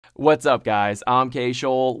What's up, guys? I'm Kay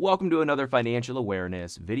Scholl. Welcome to another financial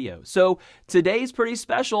awareness video. So today's pretty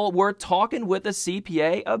special. We're talking with a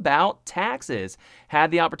CPA about taxes.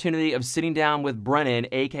 Had the opportunity of sitting down with Brennan,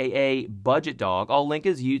 aka Budgetdog. I'll link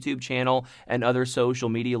his YouTube channel and other social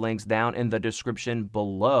media links down in the description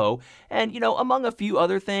below. And, among a few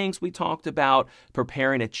other things, we talked about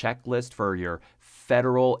preparing a checklist for your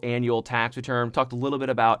federal annual tax return. Talked a little bit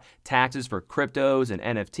about taxes for cryptos and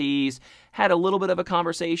NFTs. Had a little bit of a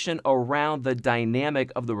conversation around the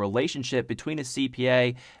dynamic of the relationship between a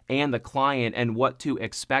CPA and the client and what to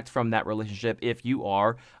expect from that relationship if you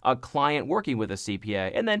are a client working with a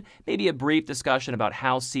CPA. And then maybe a brief discussion about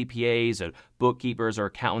how CPAs or bookkeepers or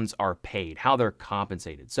accountants are paid, how they're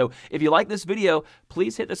compensated. So if you like this video,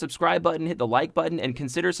 please hit the subscribe button, hit the like button, and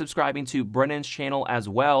consider subscribing to Brennan's channel as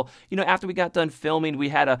well. After we got done filming, we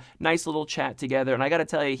had a nice little chat together, and I got to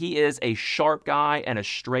tell you, he is a sharp guy and a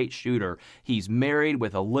straight shooter. He's married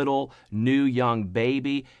with a little new young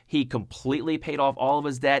baby. He completely paid off all of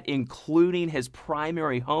his debt, including his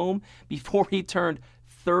primary home, before he turned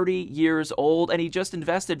 30 years old, and he just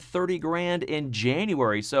invested 30 grand in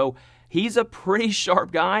January. So he's a pretty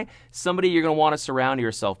sharp guy, somebody you're going to want to surround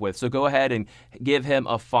yourself with. So go ahead and give him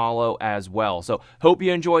a follow as well. So hope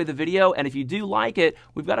you enjoy the video. And if you do like it,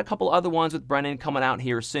 we've got a couple other ones with Brennan coming out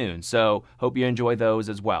here soon. So hope you enjoy those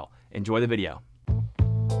as well. Enjoy the video.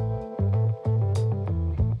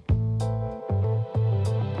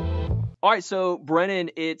 All right, so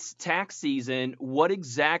Brennan, it's tax season. What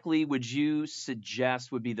exactly would you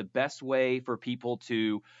suggest would be the best way for people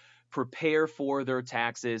to prepare for their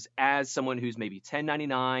taxes as someone who's maybe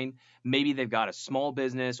 1099, maybe they've got a small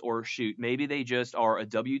business, or shoot, maybe they just are a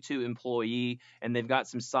W-2 employee and they've got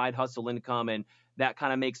some side hustle income, and that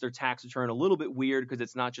kind of makes their tax return a little bit weird because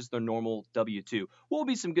it's not just their normal W-2. What would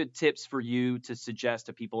be some good tips for you to suggest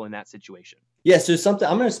to people in that situation? Yeah, so I'm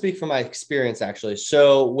going to speak from my experience, actually.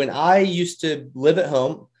 So when I used to live at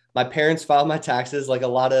home, my parents filed my taxes like a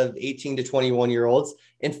lot of 18 to 21-year-olds.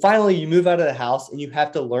 And finally, you move out of the house and you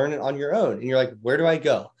have to learn it on your own. And you're like, where do I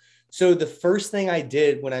go? So the first thing I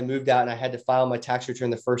did when I moved out and I had to file my tax return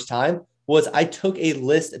the first time was I took a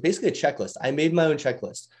list, basically a checklist. I made my own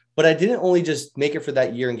checklist. But I didn't only just make it for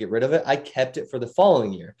that year and get rid of it. I kept it for the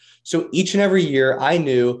following year. So each and every year I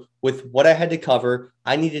knew with what I had to cover,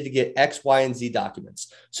 I needed to get X, Y, and Z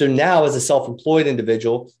documents. So now as a self-employed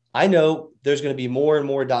individual, I know there's going to be more and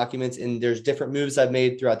more documents, and there's different moves I've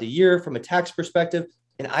made throughout the year from a tax perspective,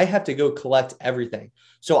 and I have to go collect everything.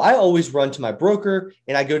 So I always run to my broker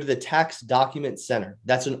and I go to the tax document center.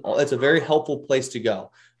 That's a very helpful place to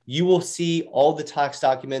go. You will see all the tax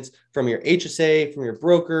documents from your HSA, from your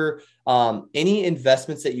broker, any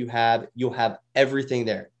investments that you have, you'll have everything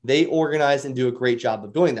there. They organize and do a great job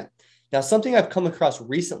of doing that. Now, something I've come across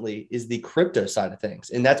recently is the crypto side of things,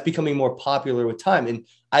 and that's becoming more popular with time. And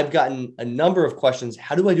I've gotten a number of questions.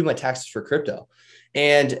 How do I do my taxes for crypto?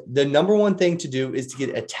 And the number one thing to do is to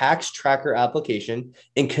get a tax tracker application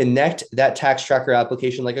and connect that tax tracker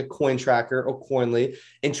application like a coin tracker or Coinly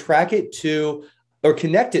and track it to or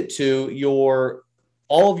connect it to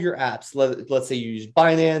all of your apps. Let's say you use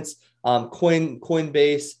Binance,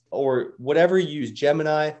 Coinbase, or whatever you use,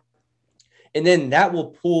 Gemini. And then that will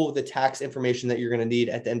pull the tax information that you're going to need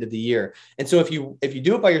at the end of the year. And so if you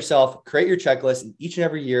do it by yourself, create your checklist, and each and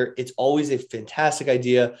every year, it's always a fantastic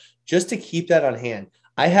idea just to keep that on hand.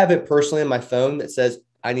 I have it personally on my phone that says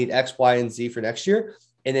I need X, Y, and Z for next year.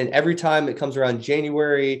 And then every time it comes around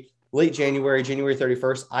late January, January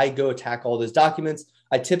 31st, I go attack all those documents.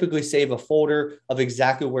 I typically save a folder of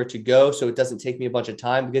exactly where to go so it doesn't take me a bunch of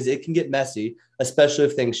time, because it can get messy, especially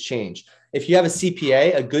if things change. If you have a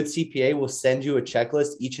CPA, a good CPA will send you a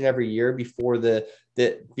checklist each and every year right before the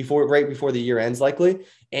year ends likely,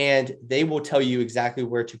 and they will tell you exactly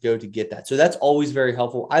where to go to get that. So that's always very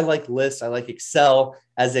helpful. I like lists. I like Excel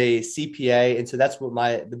as a CPA. And so that's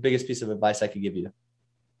the biggest piece of advice I could give you.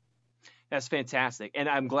 That's fantastic. And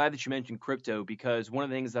I'm glad that you mentioned crypto, because one of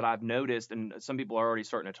the things that I've noticed, and some people are already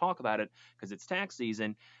starting to talk about it because it's tax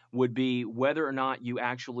season, would be whether or not you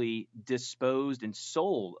actually disposed and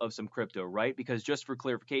sold of some crypto, right? Because just for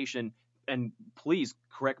clarification, and please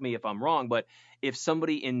correct me if I'm wrong, but if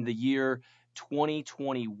somebody in the year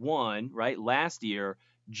 2021, right, last year,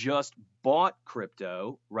 just bought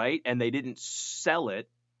crypto, right, and they didn't sell it,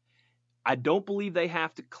 I don't believe they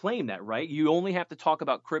have to claim that, right? You only have to talk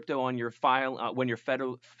about crypto on your file when you're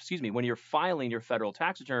filing your federal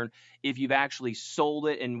tax return if you've actually sold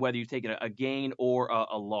it, and whether you've taken a gain or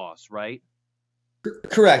a loss, right?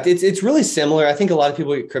 Correct. It's really similar. I think a lot of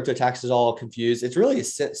people get crypto taxes all confused. It's really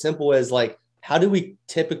as simple as like how do we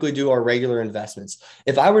typically do our regular investments?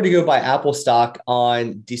 If I were to go buy Apple stock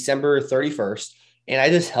on December 31st and I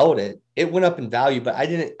just held it, it went up in value, but I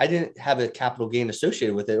didn't have a capital gain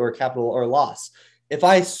associated with it or capital or loss. If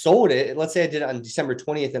I sold it, let's say I did it on December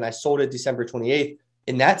 20th and I sold it December 28th,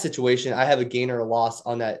 in that situation, I have a gain or a loss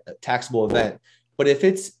on that taxable event. But if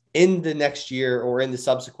it's in the next year or in the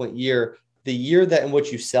subsequent year, the year that in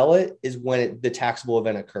which you sell it is when the taxable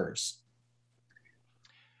event occurs.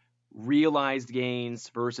 Realized gains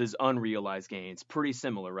versus unrealized gains, pretty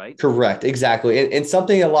similar, right? Correct. Exactly. And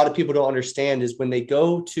something a lot of people don't understand is when they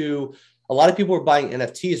go to, a lot of people are buying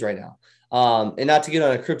NFTs right now. And not to get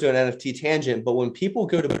on a crypto and NFT tangent, but when people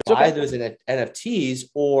go to buy those NFTs,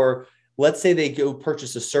 or let's say they go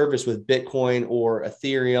purchase a service with Bitcoin or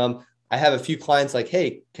Ethereum, I have a few clients like,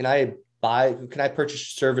 hey, can I purchase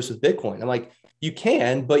a service with Bitcoin? I'm like, you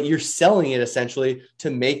can, but you're selling it essentially to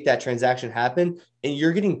make that transaction happen. And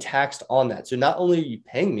you're getting taxed on that. So not only are you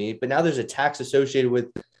paying me, but now there's a tax associated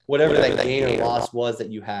with whatever that gain or loss was that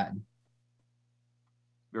you had.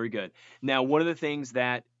 Very good. Now, one of the things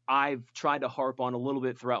that I've tried to harp on a little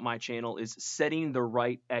bit throughout my channel is setting the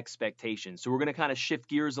right expectations. So we're going to kind of shift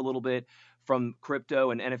gears a little bit from crypto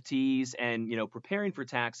and NFTs and, preparing for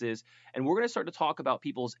taxes. And we're going to start to talk about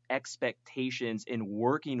people's expectations in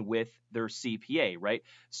working with their CPA, right?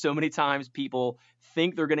 So many times people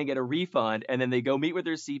think they're going to get a refund and then they go meet with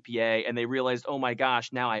their CPA and they realize, oh my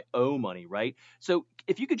gosh, now I owe money, right? So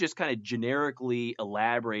if you could just kind of generically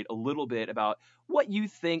elaborate a little bit about what you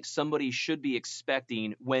think somebody should be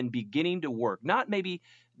expecting when beginning to work, not maybe,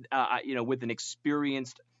 with an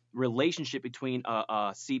experienced relationship between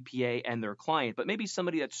a CPA and their client, but maybe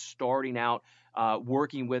somebody that's starting out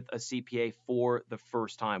working with a CPA for the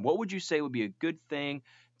first time. What would you say would be a good thing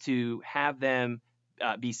to have them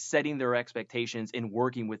be setting their expectations in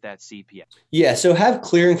working with that CPA? Yeah. So have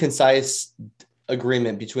clear and concise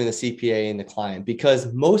agreement between the CPA and the client,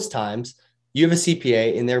 because most times you have a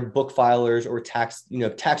CPA and they're book filers or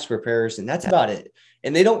tax preparers, and that's about it.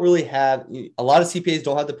 And they don't really have, a lot of CPAs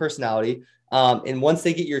don't have the personality. And once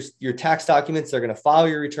they get your tax documents, they're going to file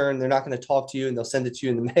your return. They're not going to talk to you, and they'll send it to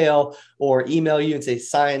you in the mail or email you and say,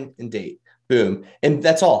 sign and date. Boom. And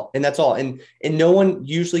that's all. And no one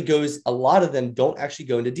usually goes, a lot of them don't actually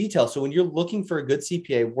go into detail. So when you're looking for a good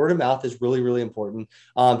CPA, word of mouth is really, really important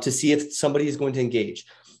to see if somebody is going to engage.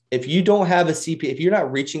 If you don't have a CPA, if you're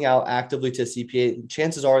not reaching out actively to a CPA,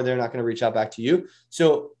 chances are they're not going to reach out back to you.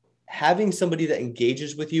 So having somebody that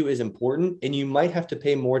engages with you is important, and you might have to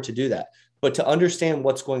pay more to do that. But to understand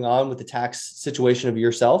what's going on with the tax situation of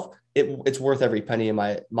yourself, it's worth every penny in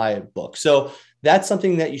my book. So that's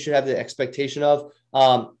something that you should have the expectation of.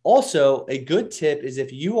 Also, a good tip is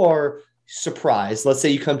if you are surprised, let's say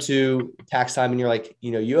you come to tax time and you're like,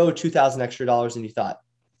 you owe $2,000 extra and you thought,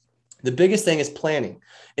 the biggest thing is planning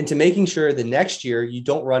and to making sure the next year you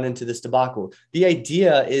don't run into this debacle. The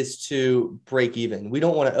idea is to break even. We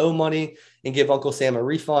don't want to owe money and give Uncle Sam a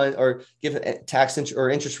refund or give a tax or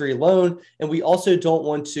interest-free loan. And we also don't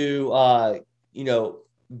want to,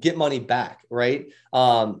 get money back, right?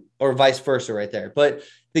 Or vice versa right there. But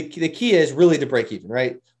the key is really to break even,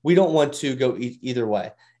 right? We don't want to go either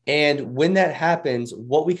way. And when that happens,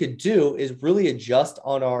 what we could do is really adjust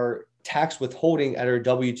on our tax withholding at our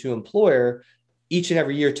W-2 employer each and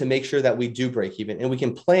every year to make sure that we do break even, and we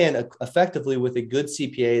can plan effectively with a good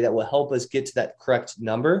CPA that will help us get to that correct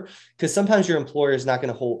number, because sometimes your employer is not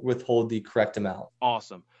going to withhold the correct amount.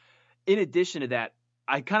 Awesome. In addition to that,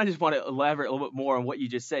 I kind of just want to elaborate a little bit more on what you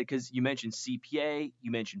just said, because you mentioned CPA, you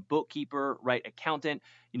mentioned bookkeeper, right? Accountant,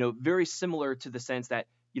 very similar to the sense that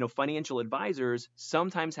financial advisors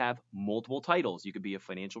sometimes have multiple titles. You could be a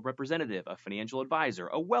financial representative, a financial advisor,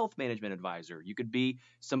 a wealth management advisor. You could be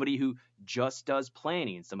somebody who just does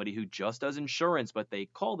planning, somebody who just does insurance, but they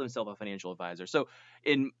call themselves a financial advisor. So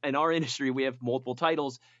in our industry, we have multiple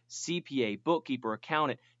titles: CPA, bookkeeper,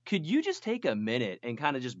 accountant. Could you just take a minute and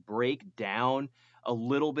kind of just break down a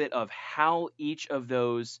little bit of how each of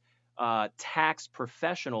those tax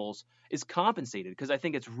professionals is compensated? Because I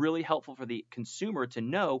think it's really helpful for the consumer to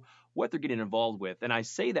know what they're getting involved with. And I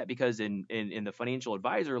say that because in the financial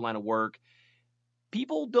advisor line of work,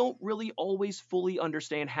 people don't really always fully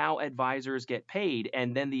understand how advisors get paid.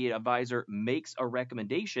 And then the advisor makes a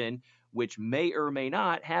recommendation which may or may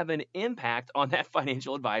not have an impact on that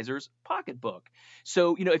financial advisor's pocketbook.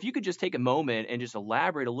 So, if you could just take a moment and just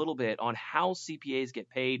elaborate a little bit on how CPAs get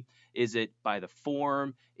paid. Is it by the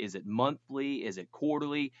form? Is it monthly? Is it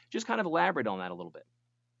quarterly? Just kind of elaborate on that a little bit.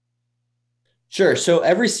 Sure. So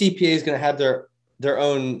every CPA is going to have their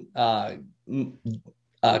own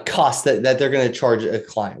costs that they're going to charge a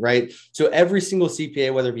client, right? So every single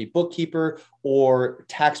CPA, whether it be bookkeeper or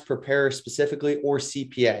tax preparer specifically, or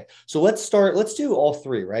CPA. So let's do all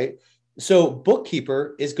three, right? So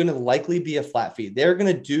bookkeeper is going to likely be a flat fee. They're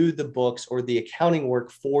going to do the books or the accounting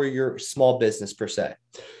work for your small business per se.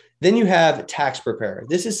 Then you have tax preparer.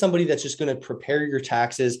 This is somebody that's just going to prepare your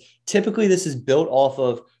taxes. Typically, this is built off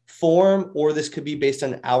of form, or this could be based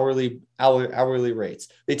on hourly rates.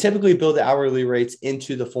 They typically build the hourly rates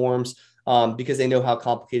into the forms because they know how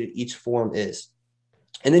complicated each form is.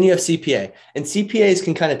 And then you have CPA, and CPAs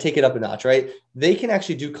can kind of take it up a notch, right? They can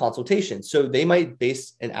actually do consultations. So they might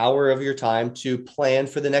base an hour of your time to plan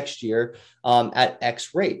for the next year at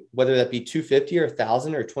X rate, whether that be 250 or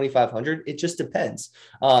 1,000 or 2,500. It just depends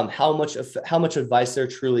how much advice they're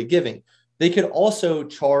truly giving. They could also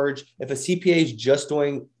charge, if a CPA is just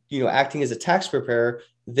doing, acting as a tax preparer,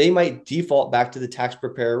 they might default back to the tax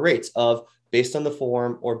preparer rates of based on the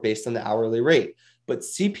form or based on the hourly rate. But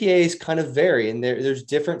CPAs kind of vary, and there's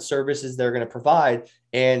different services they're going to provide.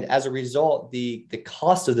 And as a result, the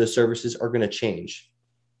cost of those services are going to change.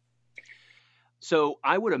 So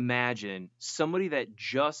I would imagine somebody that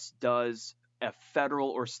just does a federal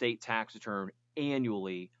or state tax return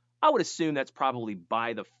annually, I would assume that's probably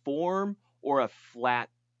by the form or a flat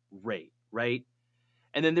rate, right?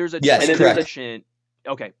 And then there's a transition.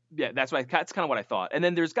 Okay, yeah, that's kind of what I thought. And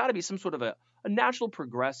then there's got to be some sort of a natural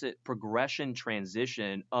progression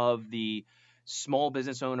transition of the small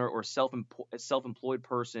business owner or self-employed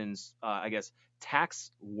person's,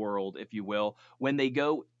 tax world, if you will, when they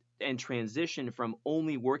go and transition from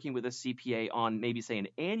only working with a CPA on maybe, say, an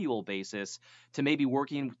annual basis to maybe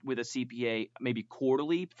working with a CPA maybe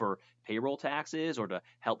quarterly for payroll taxes or to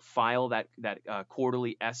help file that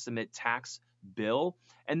quarterly estimate tax bill.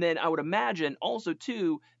 And then I would imagine also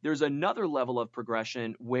too, there's another level of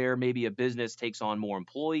progression where maybe a business takes on more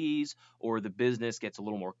employees, or the business gets a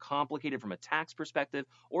little more complicated from a tax perspective,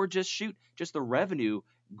 or just the revenue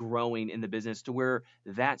growing in the business to where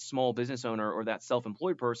that small business owner or that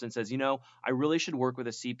self-employed person says, I really should work with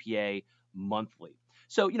a CPA monthly.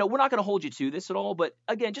 So, we're not going to hold you to this at all, but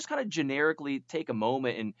again, just kind of generically take a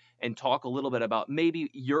moment and talk a little bit about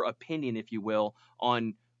maybe your opinion, if you will,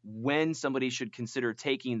 on when somebody should consider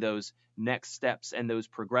taking those next steps and those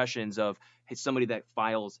progressions of somebody that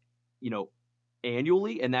files,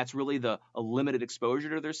 annually, and that's really a limited exposure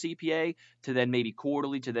to their CPA, to then maybe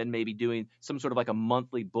quarterly, to then maybe doing some sort of like a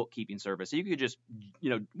monthly bookkeeping service. So you could just,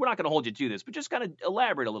 we're not going to hold you to this, but just kind of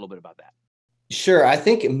elaborate a little bit about that. Sure. I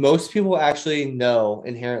think most people actually know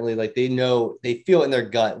inherently, like they feel in their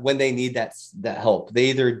gut when they need that help. They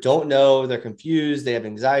either don't know, they're confused, they have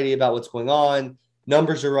anxiety about what's going on,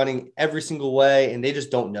 numbers are running every single way, and they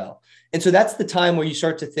just don't know. And so that's the time where you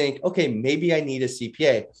start to think, okay, maybe I need a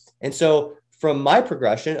CPA. And so from my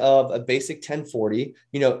progression of a basic 1040,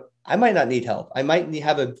 I might not need help. I might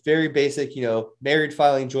have a very basic, married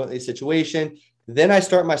filing jointly situation. Then I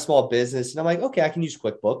start my small business and I'm like, okay, I can use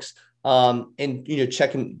QuickBooks and,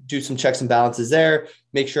 check and do some checks and balances there,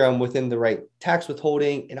 make sure I'm within the right tax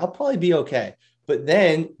withholding, and I'll probably be okay. But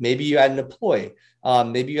then maybe you add an employee,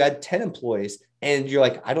 maybe you add 10 employees, and you're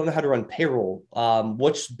like, I don't know how to run payroll.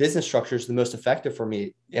 Which business structure is the most effective for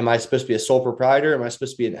me? Am I supposed to be a sole proprietor? Am I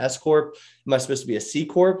supposed to be an S Corp? Am I supposed to be a C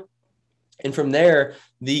Corp? And from there,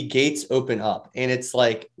 the gates open up, and it's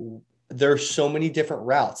like, there's so many different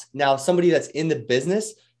routes. Now, somebody that's in the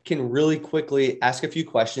business can really quickly ask a few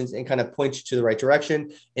questions and kind of point you to the right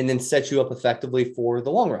direction and then set you up effectively for the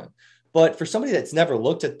long run. But for somebody that's never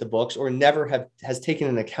looked at the books or never has taken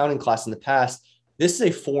an accounting class in the past, this is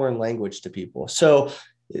a foreign language to people. So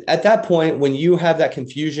at that point, when you have that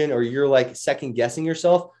confusion or you're like second guessing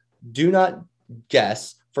yourself, do not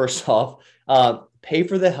guess. First off, pay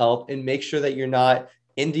for the help and make sure that you're not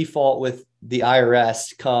in default with the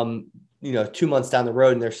IRS come 2 months down the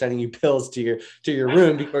road and they're sending you bills to your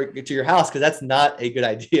room or to your house, because that's not a good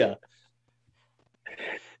idea.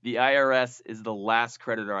 The IRS is the last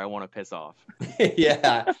creditor I want to piss off.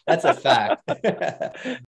 Yeah, that's a fact.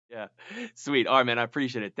 Yeah. Sweet. All right, man. I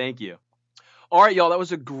appreciate it. Thank you. All right, y'all. That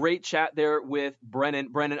was a great chat there with Brennan.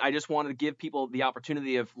 Brennan, I just wanted to give people the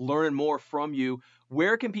opportunity of learning more from you.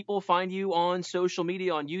 Where can people find you on social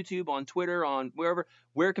media, on YouTube, on Twitter, on wherever?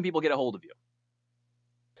 Where can people get a hold of you?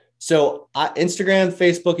 So Instagram,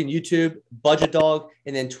 Facebook, and YouTube, Budgetdog,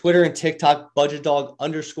 and then Twitter and TikTok,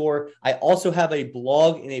 Budgetdog_. I also have a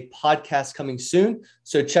blog and a podcast coming soon,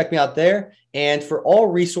 so check me out there. And for all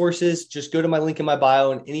resources, just go to my link in my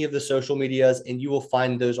bio and any of the social medias, and you will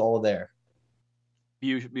find those all there.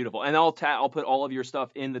 Beautiful. And I'll put all of your stuff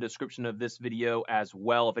in the description of this video as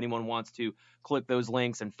well. If anyone wants to click those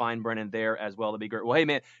links and find Brennan there as well, that'd be great. Well, hey,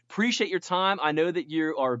 man, appreciate your time. I know that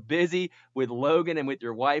you are busy with Logan and with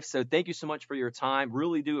your wife. So thank you so much for your time.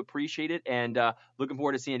 Really do appreciate it. And looking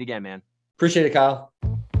forward to seeing it again, man. Appreciate it, Kyle.